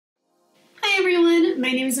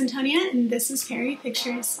everyone, my name is Antonia and this is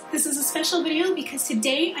PerryPictures. This is a special video because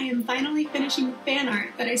today I am finally finishing fan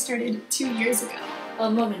art that I started 2 years ago. A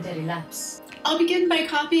momentary lapse. I'll begin by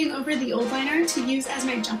copying over the old line art to use as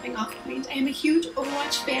my jumping off point. I am a huge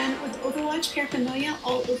Overwatch fan with Overwatch paraphernalia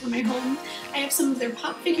all over my home. I have some of their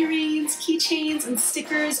pop figurines, keychains, and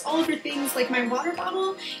stickers all over things like my water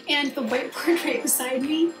bottle and the whiteboard right beside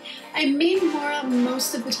me. I main Mora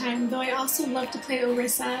most of the time, though I also love to play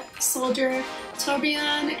Orisa, Soldier,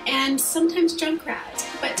 Torbjorn, and sometimes Junkrat.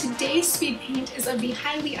 But today's Speedpaint is of the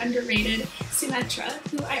highly underrated Symmetra,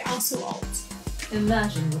 who I also alt.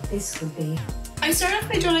 Imagine what this could be. I start off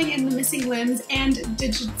by drawing in the missing limbs and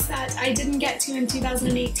digits that I didn't get to in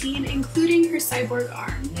 2018, including her cyborg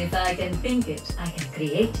arm. If I can think it, I can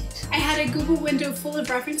create it. I had a Google window full of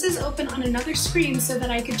references open on another screen so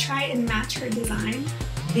that I could try and match her design.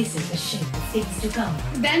 This is the shape of things to come.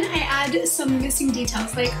 Then I add some missing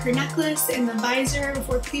details like her necklace and the visor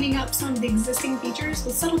before cleaning up some of the existing features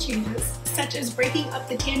with subtle changes, such as breaking up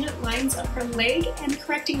the tangent lines of her leg and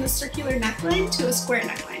correcting the circular neckline to a square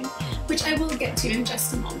neckline, which I will get to in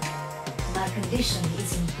just a moment. My condition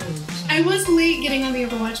is improved. I was late getting on the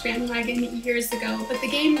Overwatch bandwagon years ago, but the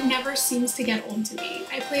game never seems to get old to me.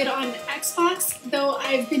 I played on Xbox, though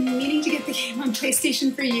I've been meaning to get the game on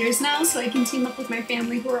PlayStation for years now so I can team up with my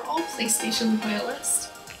family who are all PlayStation loyalists.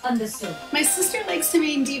 Understood. My sister likes to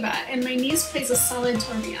main Diva, and my niece plays a solid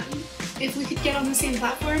Torbjorn. If we could get on the same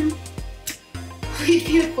platform, we'd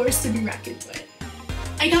be a force to be reckoned with.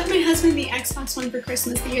 I got my husband the Xbox One for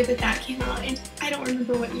Christmas the year that came out, and I don't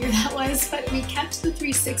remember what year that was, but we kept the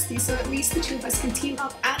 360 so at least the two of us can team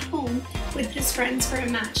up at home with his friends for a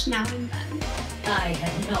match now and then. I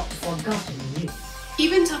had not forgotten you.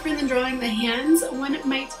 Even tougher than drawing the hands, one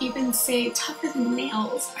might even say tougher than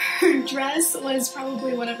nails. Her dress was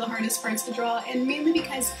probably one of the hardest parts to draw, and mainly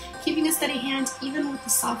because keeping a steady hand, even with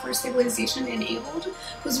the software stabilization enabled,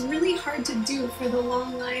 was really hard to do for the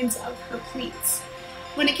long lines of her pleats.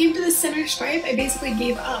 When it came to the center stripe, I basically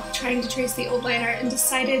gave up trying to trace the old line art and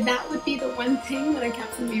decided that would be the one thing that I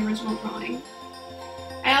kept from the original drawing.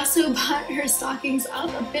 I also bought her stockings up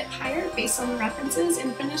a bit higher based on the references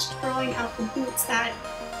and finished drawing out the boots that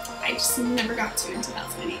I just never got to in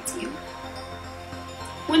 2018.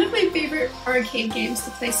 One of my favorite arcade games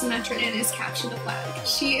to play Symmetra in is Capture the Flag.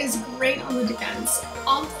 She is great on the defense,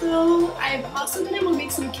 although I've also been able to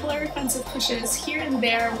make some killer offensive pushes here and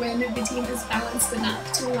there when the team is balanced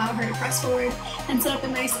enough to allow her to press forward and set up a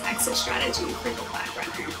nice exit strategy for the flag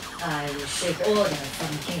runner. I will take order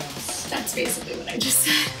from chaos. That's basically what I just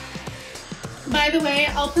said. By the way,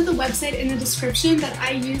 I'll put the website in the description that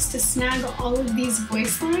I use to snag all of these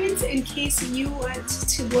voice lines in case you want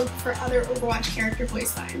to look for other Overwatch character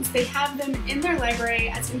voice lines. They have them in their library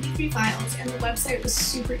as MP3 files, and the website was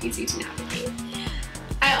super easy to navigate.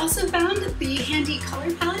 I also found the handy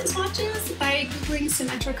color palette swatches by googling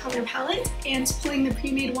Symmetra color palette and pulling the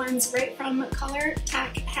pre-made ones right from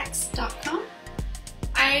colortachhex.com.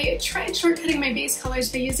 I tried shortcutting my base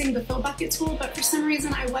colors by using the fill bucket tool, but for some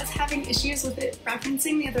reason I was having issues with it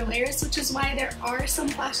referencing the other layers, which is why there are some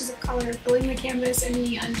flashes of color filling the canvas and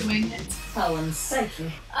me undoing it. How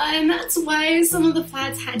unsightly. And that's why some of the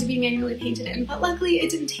flats had to be manually painted in, but luckily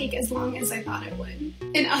it didn't take as long as I thought it would.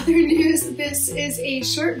 In other news, this is a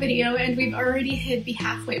short video and we've already hit the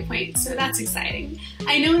halfway point, so that's exciting.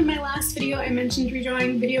 I know in my last video I mentioned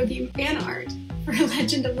redrawing video game fan art for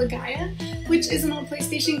Legend of Legaia, which is an old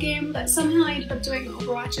PlayStation game, but somehow I ended up doing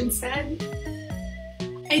Overwatch instead.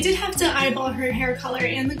 I did have to eyeball her hair color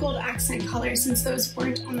and the gold accent color since those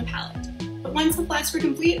weren't on the palette. But once the flats were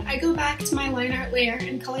complete, I go back to my line art layer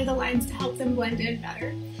and color the lines to help them blend in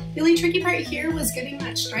better. The only tricky part here was getting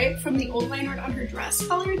that stripe from the old line art on her dress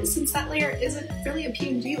colored, since that layer isn't really a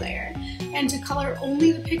PNG layer, and to color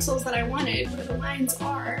only the pixels that I wanted where the lines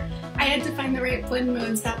are, I had to find the right blend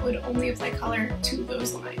modes that would only apply color to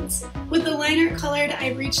those lines. With the line art colored, I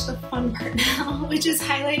reached the fun part now, which is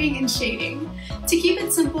highlighting and shading. To keep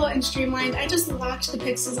it simple and streamlined, I just locked the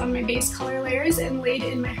pixels on my base color layers and laid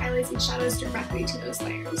in my highlights and shadows directly to those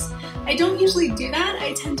layers. I don't usually do that.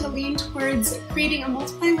 I tend to lean towards creating a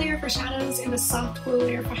multiply layer for shadows and a soft glow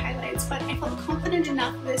layer for highlights, but I felt confident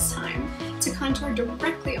enough this time to contour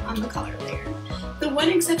directly on the color layer. The one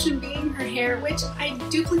exception being her hair, which I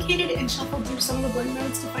duplicated and shuffled through some of the blend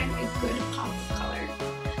modes to find a good pop of color.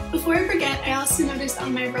 Before I forget, I also noticed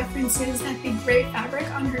on my references that the gray fabric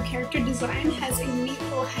on her character design has a neat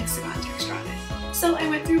little hexagon texture on it. So I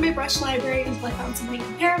went through my brush library until I found something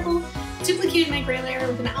comparable, duplicated my gray layer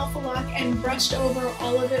with an alpha lock, and brushed over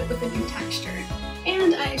all of it with a new texture.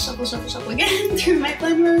 And I shuffle again through my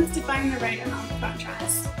blend modes to find the right amount of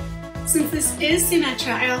contrast. Since this is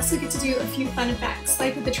Symmetra, I also get to do a few fun effects,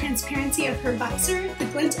 like with the transparency of her visor, the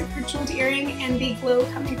glint of her jeweled earring, and the glow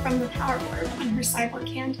coming from the power orb on her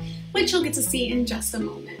cyborg hand, which you'll get to see in just a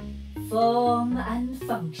moment. Form and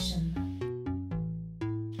function.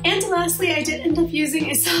 And lastly, I did end up using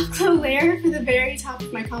a soft glow layer for the very top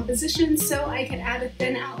of my composition so I could add a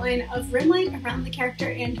thin outline of rim light around the character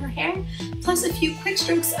and her hair, plus a few quick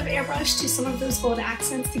strokes of airbrush to some of those gold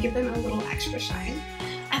accents to give them a little extra shine.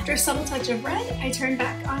 After a subtle touch of red, I turned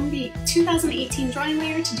back on the 2018 drawing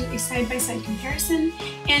layer to do a side-by-side comparison,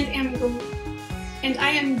 and I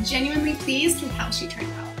am genuinely pleased with how she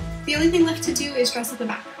turned out. The only thing left to do is dress up the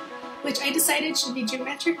background, which I decided should be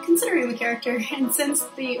geometric considering the character, and since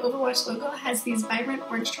the Overwatch logo has these vibrant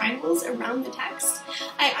orange triangles around the text,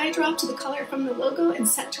 I eye-dropped the color from the logo and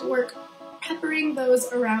set to work peppering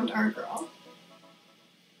those around our girl.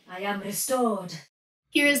 I am restored.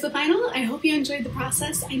 Here is the final. I hope you enjoyed the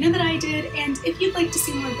process. I know that I did, and if you'd like to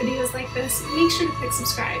see more videos like this, make sure to click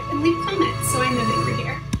subscribe and leave comments so I know that you're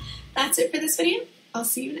here. That's it for this video. I'll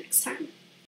see you next time.